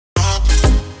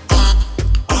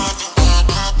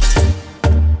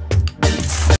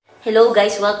Hello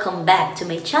guys! Welcome back to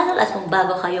my channel at kung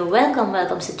bago kayo, welcome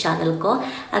sa channel ko.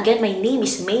 Again, my name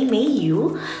is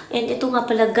Yu. And ito nga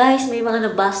pala guys, may mga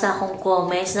nabasa akong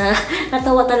comments na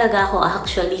natawa talaga ako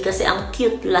actually kasi ang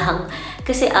cute lang.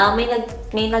 Kasi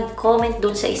may nag-comment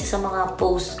dun sa isa sa mga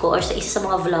posts ko or sa isa sa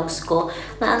mga vlogs ko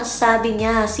na ang sabi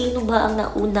niya, sino ba ang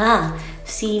nauna?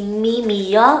 Si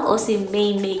Mimiya o si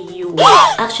Yu?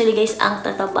 Actually guys, ang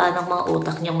tataba ng mga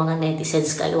utak niyang mga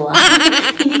netizens kayo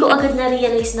Hindi ko agad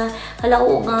na-realize na, hala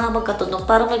oo nga magkatunog.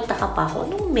 Parang nagtaka pa ako,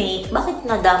 bakit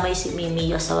nadamay si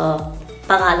Mimiya sa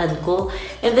pangalan ko?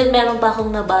 And then meron pa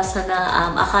akong nabasa na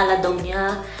akala daw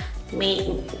niya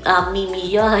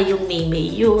Mimiya yung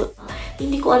Yu.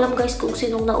 Hindi ko alam guys kung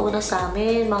sinong nauna sa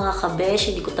amin, mga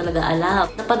kabesh, hindi ko talaga alam.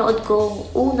 Napanood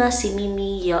kong una si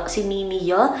Mimiya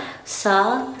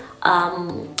sa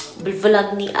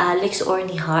vlog ni Alex or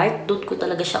ni Heart. Doon ko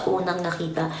talaga siya unang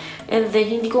nakita. And then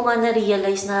hindi ko nga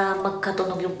na-realize na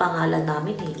magkatunog yung pangalan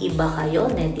namin. Iba kayo,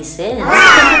 netizen.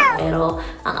 Pero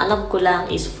ang alam ko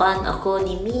lang is fan ako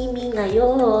ni Mimi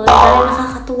ngayon. Dahil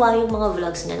nakakatuwa yung mga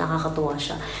vlogs niya, nakakatuwa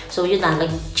siya. So yun na,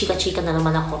 nag-chika-chika na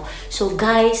naman ako. So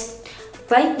guys,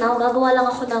 right now, gagawa lang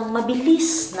ako ng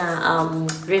mabilis na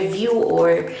review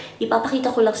or ipapakita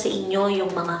ko lang sa inyo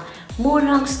yung mga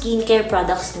murang skincare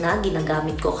products na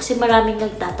ginagamit ko. Kasi maraming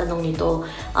nagtatanong nito.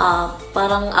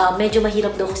 Parang medyo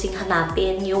mahirap daw kasing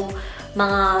hanapin yung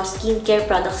mga skincare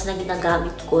products na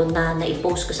ginagamit ko na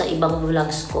naipost ko sa ibang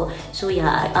vlogs ko. So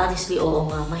yeah, honestly, oo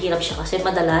nga, mahirap siya kasi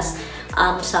madalas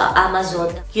sa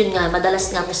Amazon, yun nga,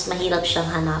 madalas nga mas mahirap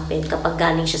siyang hanapin kapag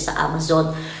galing siya sa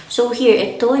Amazon. So here,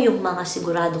 ito yung mga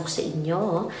sigurado ko sa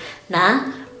inyo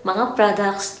na mga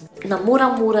products na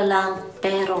murang-mura lang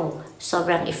pero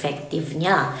sobrang effective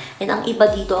niya. And ang iba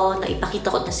dito na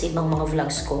ipakita ko na sa ibang mga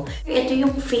vlogs ko. Ito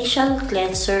yung facial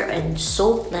cleanser and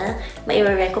soap na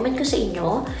mai-recommend ko sa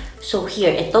inyo. So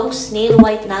here, itong Snail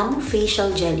White Namo Facial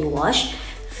Jelly Wash.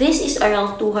 This is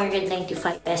around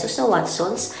 295 pesos sa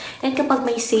Watsons. And kapag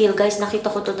may sale, guys,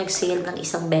 nakita ko to nag-sale ng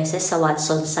isang beses sa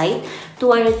Watsons site.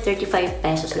 235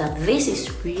 pesos lang. This is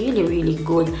really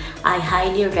good. I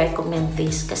highly recommend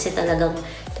this kasi talagang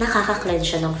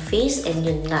nakaka-cleanse siya ng face. And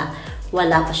yun nga,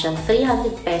 wala pa siyang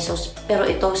 300 pesos. Pero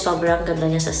ito, sobrang ganda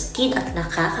niya sa skin at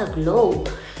nakaka-glow.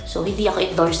 So, hindi ako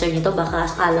endorser nito. Baka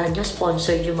akala nyo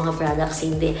sponsored yung mga products.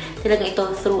 Hindi. Talagang ito,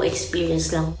 through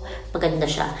experience lang. Maganda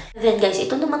siya. Then guys,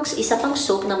 ito namang isa pang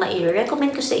soap na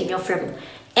mai-recommend ko sa inyo from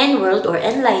Nworld or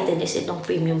Nlighten is itong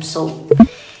premium soap.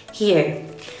 Here.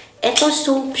 Ito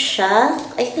soap siya.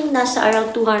 I think nasa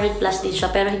around 200 plus din siya.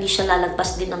 Pero hindi siya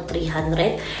lalagpas din ng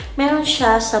 300. Meron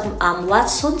siya sa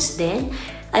Watsons din.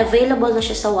 Available na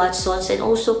siya sa Watsons. And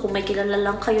also, kung may kilala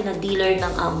lang kayo na dealer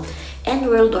ng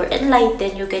Nworld or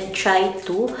Nlighten, you can try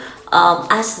to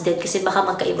ask them kasi baka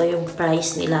magkaiba yung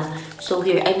price nila. So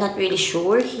here, I'm not really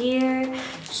sure here.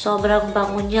 Sobrang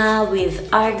bango niya with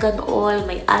argan oil.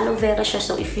 May aloe vera siya.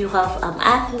 So if you have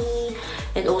acne,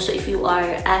 and also if you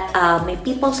are may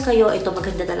pimples kayo, ito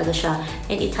maganda talaga siya.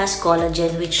 And it has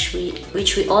collagen which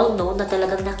we all know na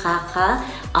talagang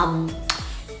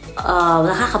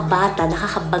nakakabata,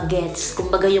 nakakabagets.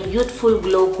 Kumbaga yung youthful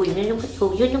glow ko, yun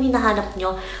yung hinahanap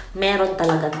nyo, meron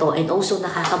talaga to. And also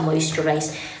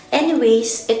nakaka-moisturize.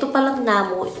 Anyways, ito palang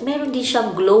Namo, meron din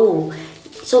siyang glow.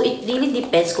 So it really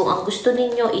depends kung ang gusto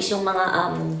ninyo is yung mga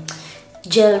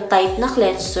gel type na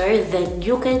cleanser, then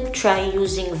you can try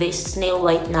using this Snail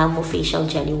White Namo Facial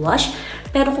Jelly Wash.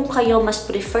 Pero kung kayo mas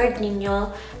preferred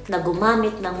ninyo na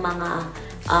gumamit ng mga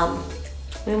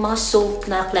may mga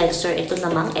soap na cleanser, ito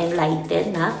namang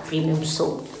Nlighten na premium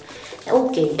soap.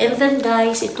 Okay, and then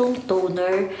guys, itong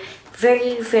toner,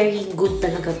 very good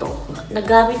talaga to.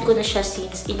 Nagamit ko na siya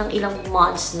since ilang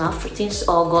months na, since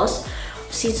August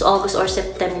or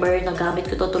September, nagamit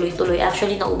ko to tuloy-tuloy.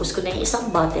 Actually, naubos ko na yung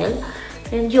isang bottle.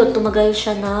 And yun, tumagal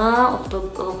siya na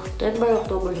October,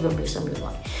 November,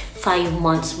 5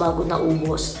 months bago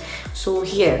naubos. So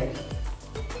here,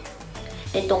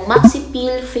 itong Maxi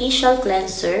Peel Facial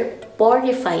Cleanser, Pore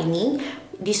Refining.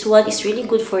 This one is really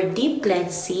good for deep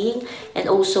cleansing and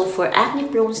also for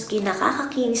acne-prone skin.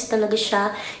 Nakakakinis talaga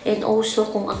siya. And also,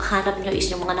 kung ang hanap nyo is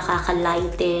yung mga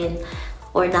nakaka-lighten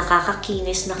or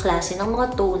nakakakinis na klase ng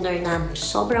mga toner na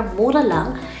sobrang mura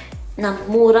lang,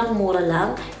 murang-mura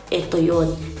lang, ito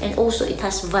yun. And also, it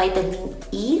has vitamin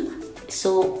E.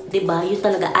 So, diba, yun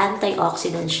talaga,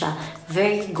 antioxidant siya.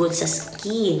 Very good sa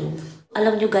skin.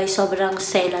 Alam nyo guys, sobrang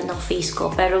sela ng face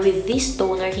ko. Pero with this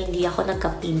toner, hindi ako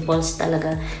nagka-pimples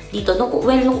talaga dito. Nung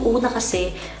una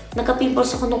kasi,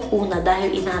 nagka-pimples ako nung una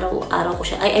dahil inaraw-araw ko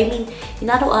siya. I mean,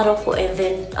 inaraw-araw ko and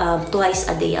then twice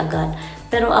a day agad.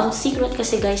 Pero ang secret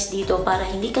kasi guys dito, para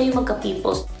hindi kayo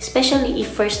magka-pimples, especially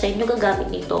if first time nyo gagamit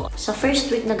nito, sa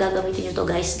first week na gagamitin nyo to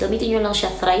guys, gamitin nyo lang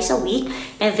siya thrice a week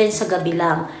and then sa gabi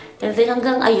lang. And then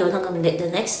hanggang hanggang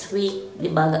the next week,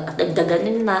 diba,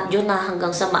 dagdagan na, yun na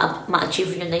hanggang sa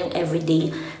ma-achieve nyo na yung everyday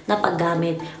na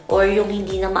paggamit or yung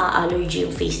hindi na ma-allergy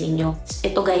yung face ninyo.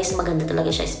 Ito guys, maganda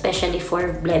talaga siya, especially for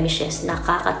blemishes,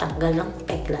 nakakatanggal ng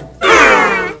peklat.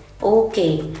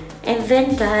 Okay, and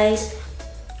then guys,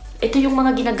 ito yung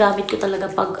mga ginagamit ko talaga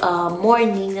pag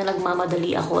morning na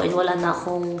nagmamadali ako and wala na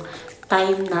akong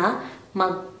time na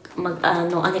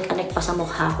anek-anek pa sa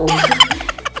mukha ko.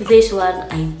 This one,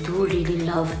 I do really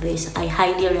love this. I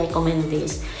highly recommend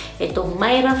this. Itong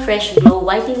Myra Fresh Glow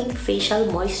Whitening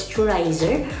Facial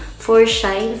Moisturizer for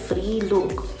Shine-Free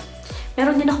Look.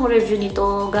 Meron din akong review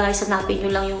nito, guys. Hanapin nyo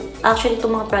lang yung... Actually,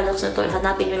 itong mga products na to,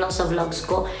 hanapin nyo lang sa vlogs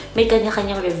ko. May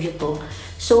kanya-kanyang review to.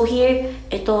 So here,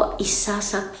 ito isa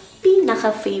sa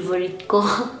pinaka-favorite ko.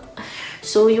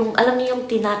 So, yung, alam niyo yung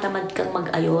tinatamad kang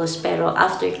mag-ayos, pero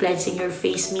after cleansing your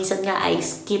face, minsan nga ay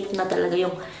skip na talaga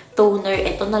yung toner,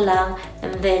 ito na lang,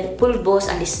 and then pulbos,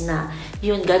 alis na.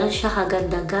 Yun, ganun siya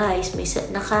kaganda guys. May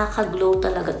nakaka-glow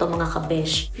talaga to mga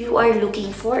kabesh. If you are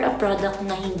looking for a product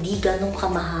na hindi ganun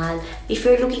kamahal, if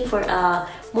you're looking for a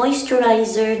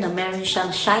moisturizer na meron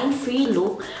siyang shine-free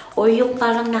look, or yung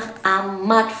parang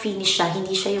matte finish siya,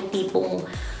 hindi siya yung tipong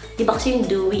diba kasi yung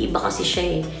dewy, iba kasi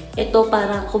siya eh. Ito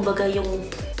parang, kumbaga yung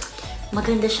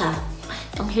maganda siya.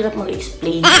 Ang hirap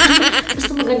mag-explain.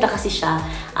 Basta maganda kasi siya.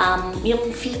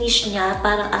 Yung finish niya,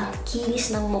 parang ang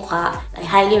kinis ng mukha. I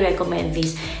highly recommend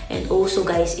this. And also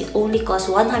guys, it only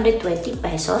costs 120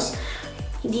 pesos.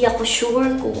 Hindi ako sure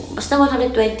kung, basta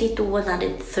 120 to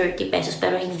 130 pesos.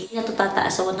 Pero hindi na ito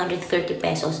tataas sa 130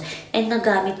 pesos. And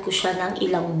nagamit ko siya ng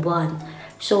ilang buwan.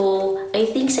 So, I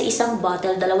think sa isang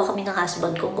bottle, dalawa kami ng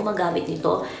husband kong gumagamit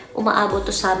nito, umaabot to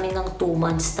sa amin ng 2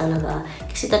 months talaga.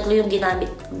 Kasi tatlo yung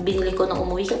binili ko nang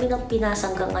umuwi kami ng Pinas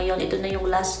hanggang ngayon. Ito na yung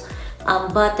last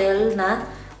bottle na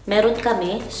meron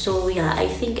kami. So, yeah, I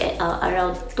think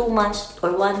around 2 months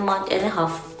or 1 month and a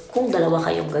half kung dalawa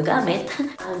kayong gagamit.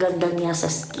 Ang ganda niya sa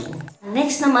skin.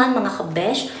 Next naman mga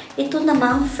kabesh, ito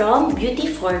naman from Beauty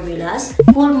Formulas,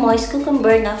 Full Moist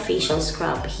Cucumber na Facial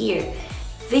Scrub here.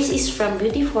 This is from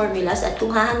Beauty Formulas at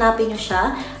kung hahanapin nyo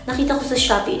siya, nakita ko sa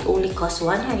Shopee, it only costs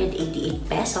 188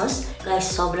 pesos. Guys,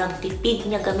 sobrang tipid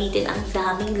niya gamitin, ang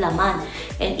daming laman.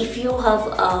 And if you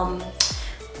have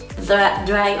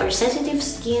dry or sensitive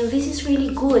skin, this is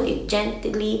really good. It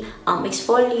gently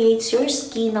exfoliates your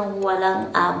skin ng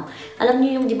walang, alam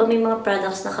nyo yung, di ba may mga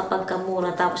products na kapag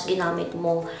kamura tapos ginamit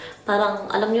mo, parang,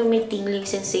 alam nyo may tingling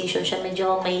sensation siya,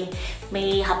 medyo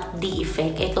may hapdi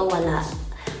effect. Ito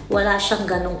wala siyang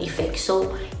ganong effect.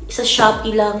 So, sa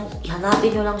Shopee lang,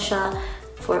 ihanapin nyo lang siya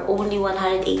for only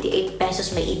 188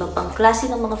 pesos. May iba pang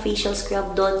klase ng mga facial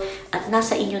scrub doon at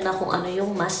nasa inyo na kung ano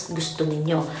yung mas gusto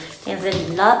ninyo. And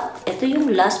then, ito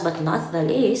yung last but not the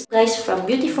least. Guys, from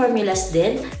Beauty Formulas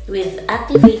din with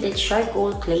Activated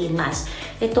Charcoal Clay Mask.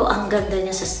 Ito, ang ganda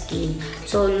niya sa skin.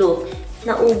 So, look.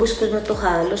 Naubos ko na to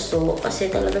halos kasi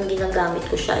talagang ginagamit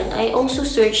ko siya. And I also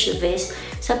searched this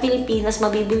sa Pilipinas.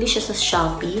 Mabibili siya sa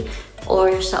Shopee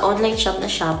or sa online shop na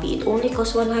Shopee. It only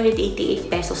costs 188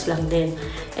 pesos lang din.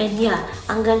 And yeah,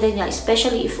 ang ganda niya.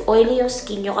 Especially if oily yung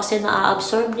skin nyo kasi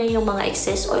na-absorb niya yung mga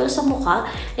excess oil sa mukha.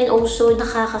 And also,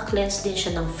 nakaka-cleanse din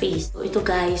siya ng face. So, ito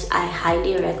guys, I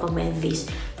highly recommend this.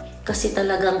 Kasi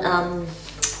talagang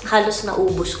halos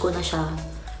naubos ko na siya.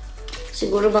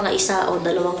 Siguro mga 1 o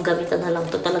 2 gamitan na lang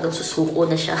to, talagang susuko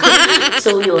na siya.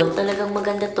 So yun, talagang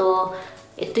maganda to.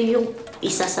 Ito yung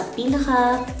isa sa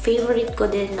pinaka-favorite ko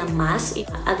din na mask.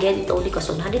 Again, it only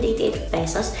costs 188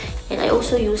 pesos. And I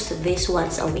also use this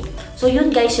once a week. So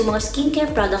yun guys, yung mga skincare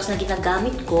products na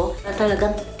ginagamit ko na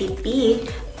talagang tipid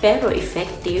pero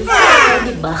effective.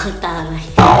 Diba? Taray.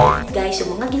 Guys,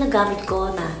 yung mga ginagamit ko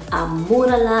na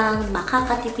mura lang,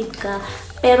 makakatipid ka,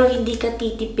 pero hindi ka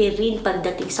titipirin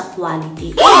pagdating sa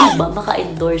quality. Diba?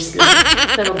 Maka-endorse lang.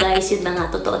 Pero guys, yun na nga,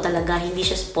 totoo talaga. Hindi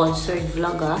siya sponsored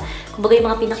vlog, ha. Kumbaga yung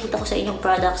mga pinakita ko sa inyong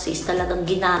products is talagang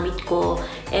ginamit ko.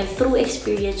 And through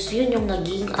experience, yun yung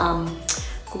naging,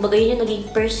 kumbaga yun yung naging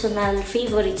personal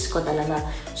favorites ko talaga.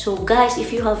 So guys, if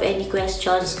you have any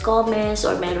questions, comments,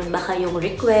 or meron ba kayong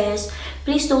request,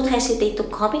 please don't hesitate to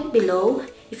comment below.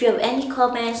 If you have any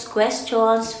comments,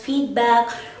 questions,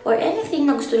 feedback, or anything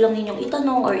na gusto lang ninyong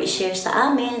itanong or i-share sa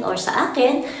amin or sa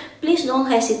akin, please don't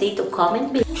hesitate to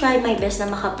comment below. Try my best na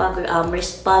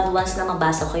makapag-respond once na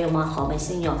mabasa ko yung mga comments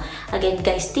ninyo. Again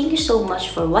guys, thank you so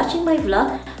much for watching my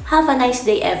vlog. Have a nice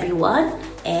day everyone,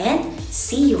 and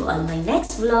see you on my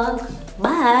next vlog.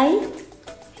 Bye!